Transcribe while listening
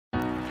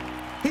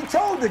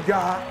told the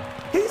guy,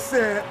 he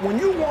said, when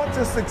you want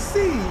to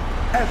succeed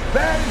as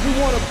bad as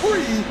you want to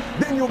breathe,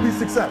 then you'll be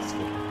successful.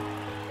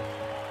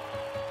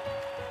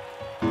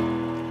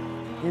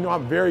 You know,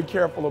 I'm very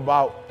careful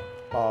about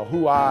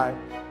who I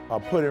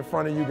put in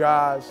front of you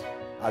guys.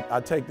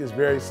 I take this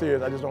very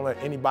serious. I just don't let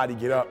anybody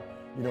get up,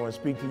 you know, and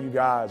speak to you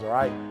guys, all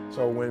right?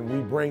 So when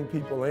we bring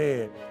people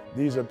in,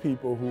 these are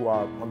people who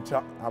are,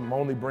 I'm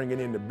only bringing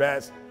in the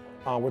best.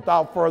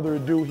 Without further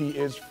ado, he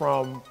is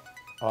from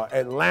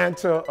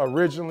Atlanta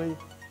originally,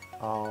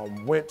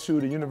 went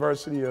to the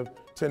University of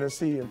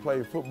Tennessee and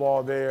played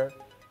football there,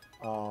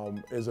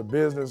 is a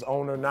business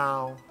owner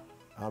now.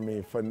 I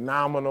mean,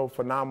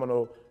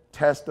 phenomenal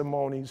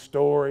testimony,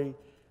 story,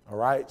 all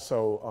right?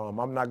 So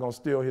I'm not gonna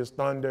steal his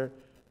thunder.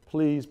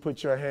 Please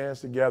put your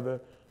hands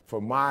together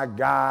for my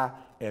guy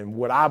and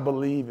what I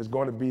believe is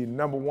going to be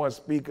 #1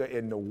 speaker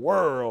in the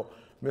world,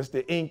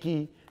 Mr.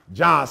 Inky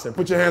Johnson.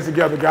 Put your hands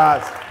together,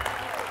 guys.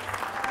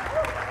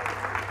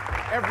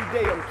 Every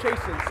day I'm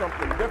chasing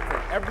something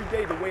different. Every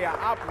day the way I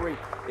operate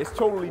is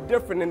totally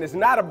different, and it's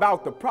not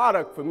about the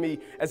product for me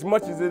as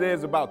much as it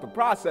is about the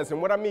process.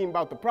 And what I mean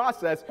about the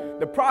process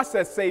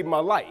saved my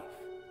life.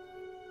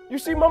 You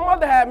see, my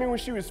mother had me when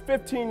she was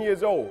 15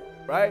 years old,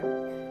 right?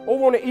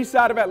 Over on the east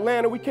side of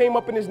Atlanta, we came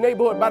up in this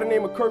neighborhood by the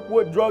name of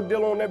Kirkwood, drug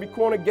dealer on every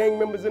corner, gang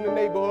members in the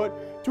neighborhood,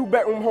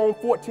 2-bedroom home,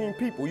 14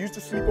 people, used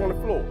to sleep on the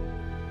floor.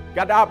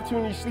 Got the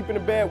opportunity to sleep in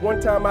the bed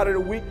one time out of the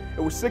week.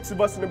 It was 6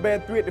 of us in the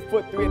bed, 3 at the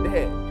foot, 3 at the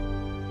head.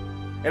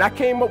 And I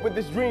came up with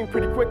this dream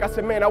pretty quick. I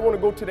said, man, I want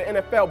to go to the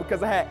NFL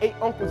because I had 8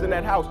 uncles in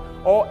that house,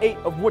 all 8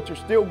 of which are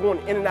still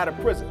going in and out of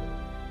prison.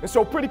 And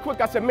so pretty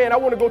quick, I said, man, I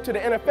want to go to the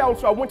NFL. And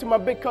so I went to my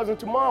big cousin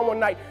Tgim one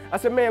night. I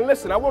said, man,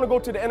 listen, I want to go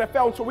to the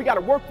NFL. And so we got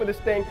to work for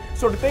this thing.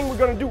 So the thing we're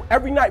going to do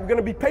every night, we're going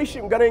to be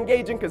patient. We're going to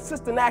engage in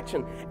consistent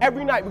action.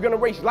 Every night, we're going to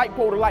race light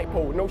pole to light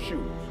pole with no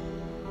shoes.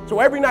 So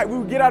every night, we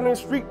would get out in the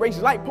street, race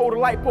light pole to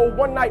light pole.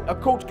 One night, a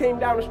coach came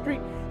down the street.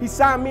 He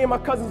signed me and my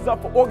cousins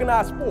up for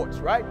organized sports,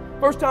 right?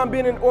 First time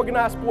being in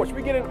organized sports.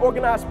 We get in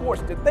organized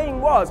sports. The thing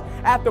was,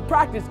 after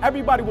practice,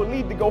 everybody would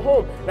leave to go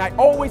home. And I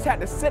always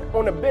had to sit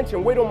on the bench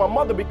and wait on my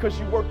mother because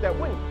she worked at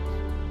Wendy's.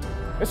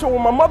 And so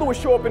when my mother would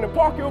show up in the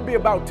park, it would be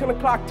about 10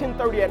 o'clock,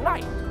 10:30 at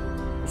night.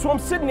 So I'm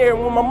sitting there,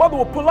 and when my mother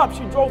would pull up,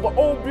 she drove an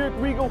old Buick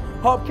Regal,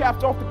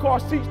 hubcaps off the car,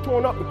 seats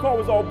torn up, the car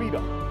was all beat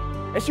up.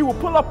 And she would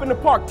pull up in the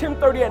park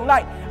 10:30 at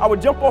night. I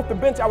would jump off the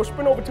bench. I would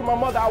sprint over to my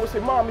mother. I would say,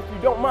 Mom, if you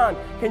don't mind,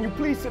 can you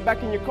please sit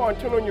back in your car and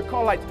turn on your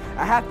car lights?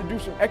 I have to do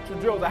some extra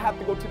drills. I have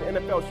to go to the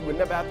NFL. She would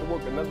never have to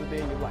work another day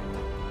in your life.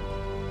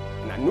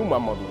 And I knew my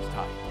mother was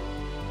tired.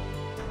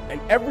 And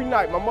every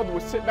night, my mother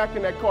would sit back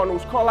in that car, and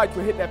those car lights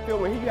would hit that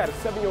field. And he had a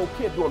 7-year-old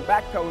kid doing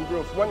backpedaling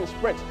drills, running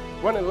sprints,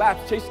 running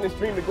laps, chasing his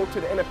dream to go to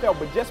the NFL.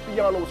 But just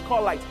beyond those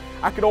car lights,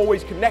 I could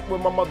always connect with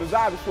my mother's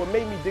eyes, so it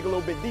made me dig a little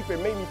bit deeper.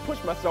 It made me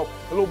push myself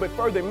a little bit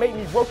further. It made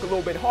me work a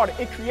little bit harder.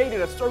 It created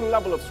a certain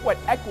level of sweat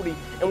equity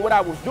in what I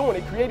was doing.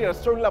 It created a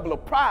certain level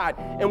of pride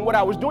in what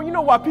I was doing. You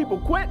know why people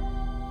quit?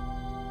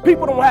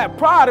 People don't have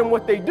pride in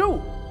what they do.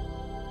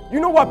 You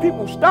know why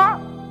people stop?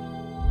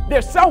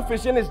 They're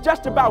selfish, and it's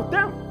just about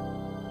them.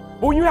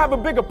 But when you have a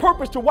bigger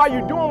purpose to why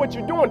you're doing what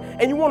you're doing,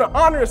 and you want to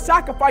honor the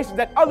sacrifices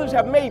that others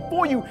have made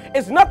for you,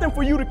 it's nothing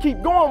for you to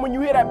keep going when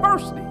you hit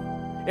adversity.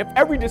 If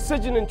every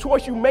decision and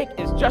choice you make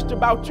is just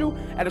about you,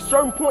 at a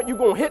certain point you're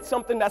going to hit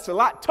something that's a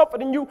lot tougher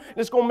than you, and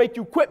it's going to make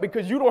you quit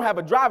because you don't have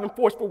a driving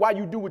force for why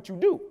you do what you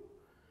do.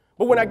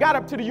 But when I got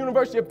up to the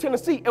University of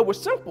Tennessee, it was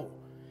simple.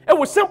 It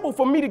was simple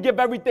for me to give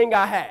everything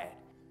I had.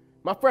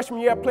 My freshman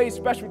year, I played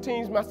special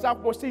teams. My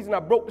sophomore season, I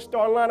broke the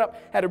starting lineup,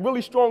 had a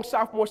really strong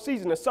sophomore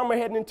season. The summer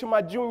heading into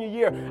my junior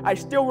year, I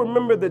still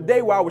remember the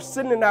day where I was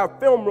sitting in our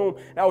film room,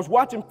 and I was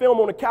watching film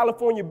on the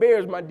California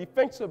Bears. My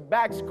defensive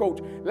backs coach,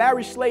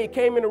 Larry Slade,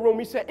 came in the room.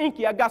 He said,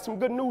 Inky, I got some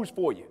good news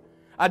for you.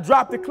 I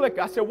dropped the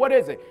clicker. I said, what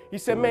is it? He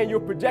said, man,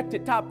 you're a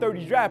projected top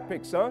 30 draft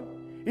pick,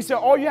 son. He said,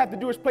 all you have to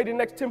do is play the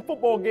next 10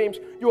 football games.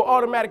 You're an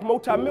automatic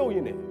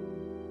multimillionaire.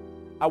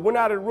 I went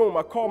out of the room.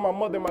 I called my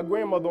mother and my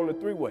grandmother on the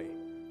three-way.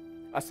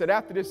 I said,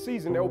 after this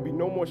season, there will be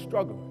no more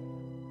struggling.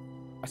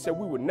 I said,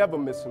 we would never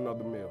miss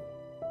another meal.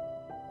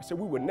 I said,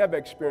 we would never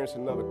experience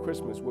another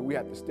Christmas where we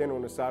had to stand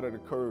on the side of the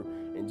curb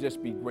and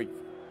just be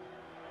grateful.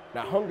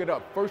 And I hung it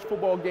up. First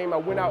football game, I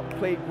went out,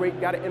 played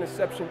great, got an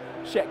interception,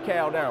 shut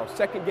Cal down.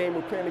 Second game,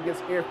 we're playing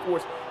against Air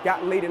Force,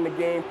 got late in the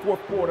game, fourth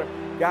quarter,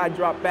 guy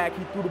dropped back,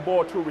 he threw the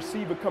ball to a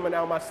receiver coming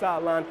out my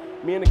sideline.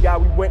 Me and the guy,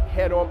 we went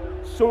head on.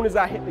 As soon as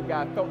I hit the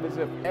guy, I felt as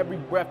if every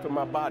breath of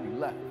my body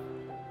left.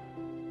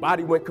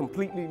 Body went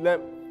completely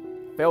limp,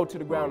 fell to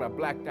the ground, I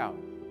blacked out.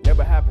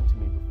 Never happened to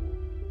me before.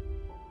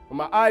 When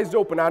my eyes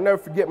opened, I'll never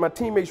forget, my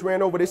teammates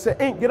ran over. They said,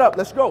 Ink, get up,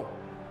 let's go.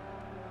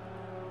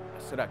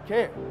 I said, I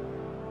can't.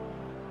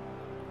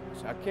 I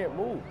said, I can't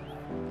move.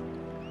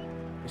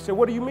 They said,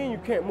 what do you mean you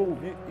can't move?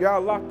 You're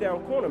our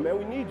lockdown corner, man,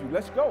 we need you,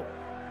 let's go.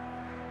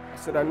 I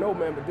said, I know,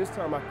 man, but this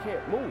time I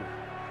can't move.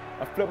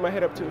 I flipped my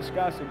head up to the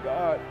sky, I said,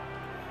 God,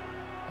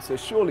 I said,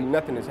 surely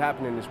nothing is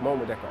happening in this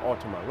moment that can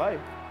alter my life.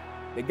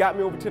 They got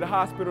me over to the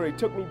hospital, they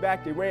took me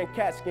back, they ran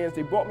CAT scans,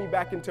 they brought me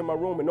back into my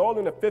room, and all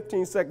in a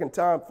 15-second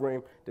time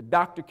frame, the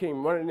doctor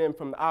came running in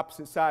from the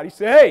opposite side. He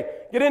said, "Hey,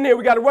 get in here,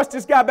 we gotta rush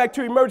this guy back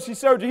to emergency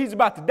surgery, he's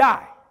about to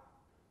die."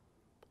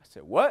 I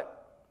said, "What?"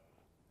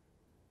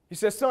 He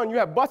said, "Son, you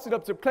have busted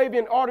up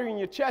subclavian artery in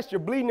your chest, you're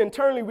bleeding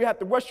internally, we have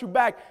to rush you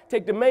back,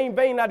 take the main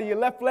vein out of your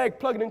left leg,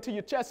 plug it into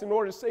your chest in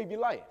order to save your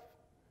life."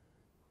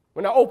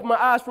 When I opened my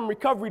eyes from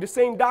recovery, the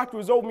same doctor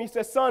was over me. He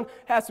said, "Son,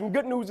 has some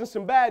good news and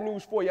some bad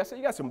news for you." I said,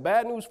 "You got some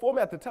bad news for me?"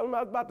 I had to tell him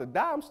I was about to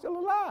die. I'm still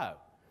alive.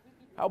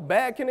 How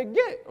bad can it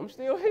get? I'm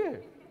still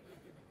here.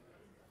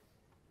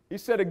 He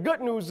said, "The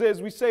good news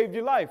is we saved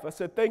your life." I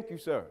said, "Thank you,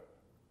 sir."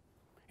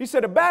 He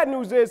said, "The bad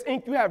news is,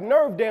 Ink, you have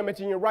nerve damage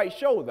in your right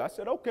shoulder." I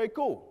said, "Okay,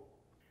 cool."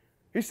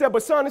 He said,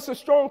 "But son, it's a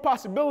strong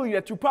possibility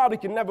that you probably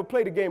can never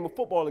play the game of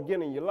football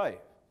again in your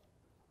life."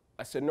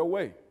 I said, "No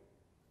way."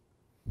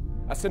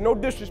 I said, "No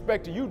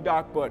disrespect to you,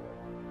 doc, but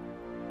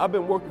I've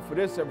been working for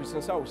this ever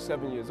since I was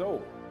 7 years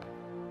old."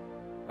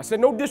 I said,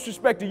 "No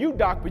disrespect to you,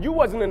 doc, but you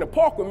wasn't in the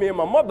park with me and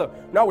my mother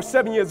when I was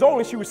 7 years old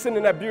and she was sitting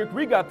in that Buick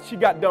Regal she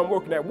got done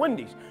working at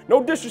Wendy's.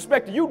 No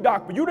disrespect to you,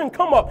 doc, but you didn't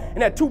come up in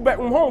that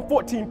 2-bedroom home,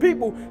 14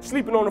 people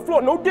sleeping on the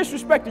floor. No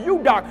disrespect to you,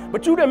 doc,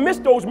 but you didn't miss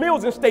those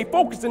meals and stay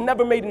focused and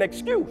never made an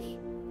excuse.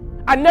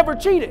 I never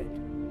cheated.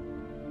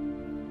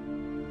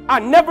 I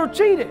never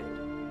cheated.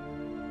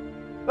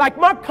 Like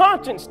my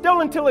conscience still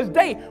until this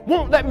day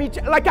won't let me,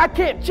 like I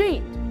can't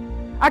cheat.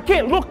 I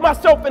can't look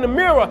myself in the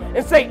mirror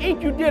and say,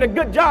 Ink, you did a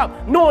good job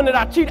knowing that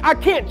I cheated. I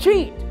can't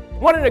cheat.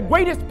 One of the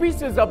greatest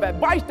pieces of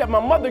advice that my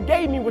mother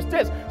gave me was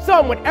this: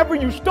 son, whenever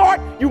you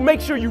start, you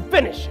make sure you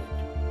finish it.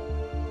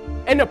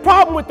 And the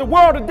problem with the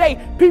world today,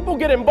 people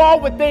get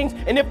involved with things,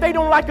 and if they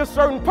don't like a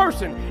certain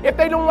person, if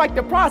they don't like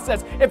the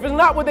process, if it's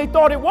not what they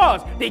thought it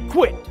was, they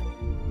quit.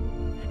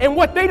 And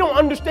what they don't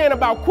understand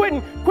about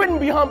quitting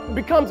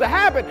becomes a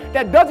habit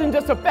that doesn't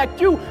just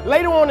affect you.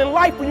 Later on in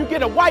life, when you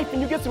get a wife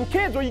and you get some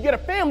kids or you get a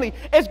family,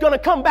 it's going to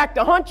come back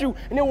to hunt you,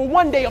 and it will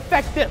one day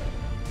affect them.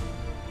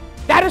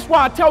 That is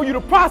why I tell you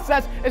the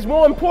process is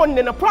more important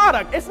than the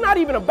product. It's not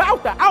even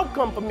about the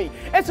outcome for me.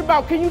 It's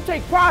about, can you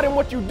take pride in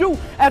what you do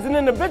as an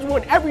individual,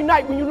 and every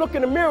night when you look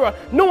in the mirror,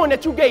 knowing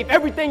that you gave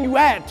everything you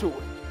had to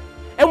it.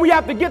 And we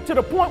have to get to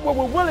the point where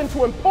we're willing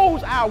to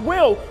impose our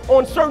will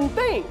on certain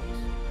things.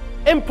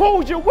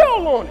 Impose your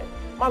will on it.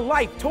 My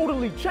life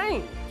totally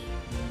changed.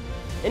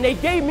 And they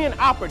gave me an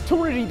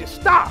opportunity to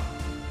stop.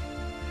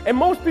 And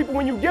most people,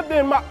 when you give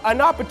them an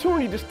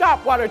opportunity to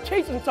stop while they're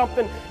chasing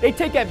something, they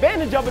take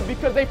advantage of it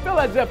because they feel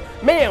as if,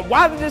 man,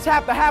 why did this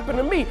have to happen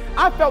to me?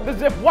 I felt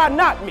as if, why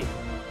not me?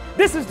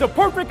 This is the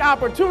perfect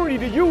opportunity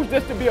to use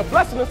this to be a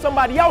blessing to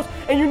somebody else.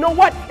 And you know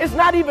what? It's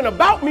not even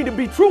about me to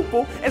be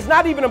truthful. It's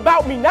not even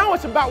about me now.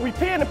 It's about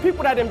repaying the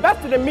people that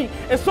invested in me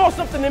and saw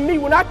something in me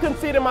when I couldn't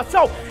see it in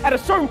myself. At a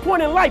certain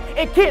point in life,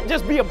 it can't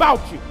just be about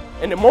you.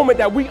 And the moment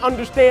that we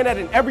understand that,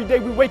 and every day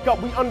we wake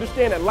up, we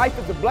understand that life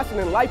is a blessing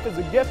and life is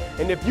a gift.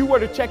 And if you were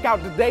to check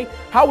out today,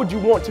 how would you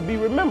want to be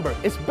remembered?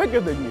 It's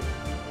bigger than you.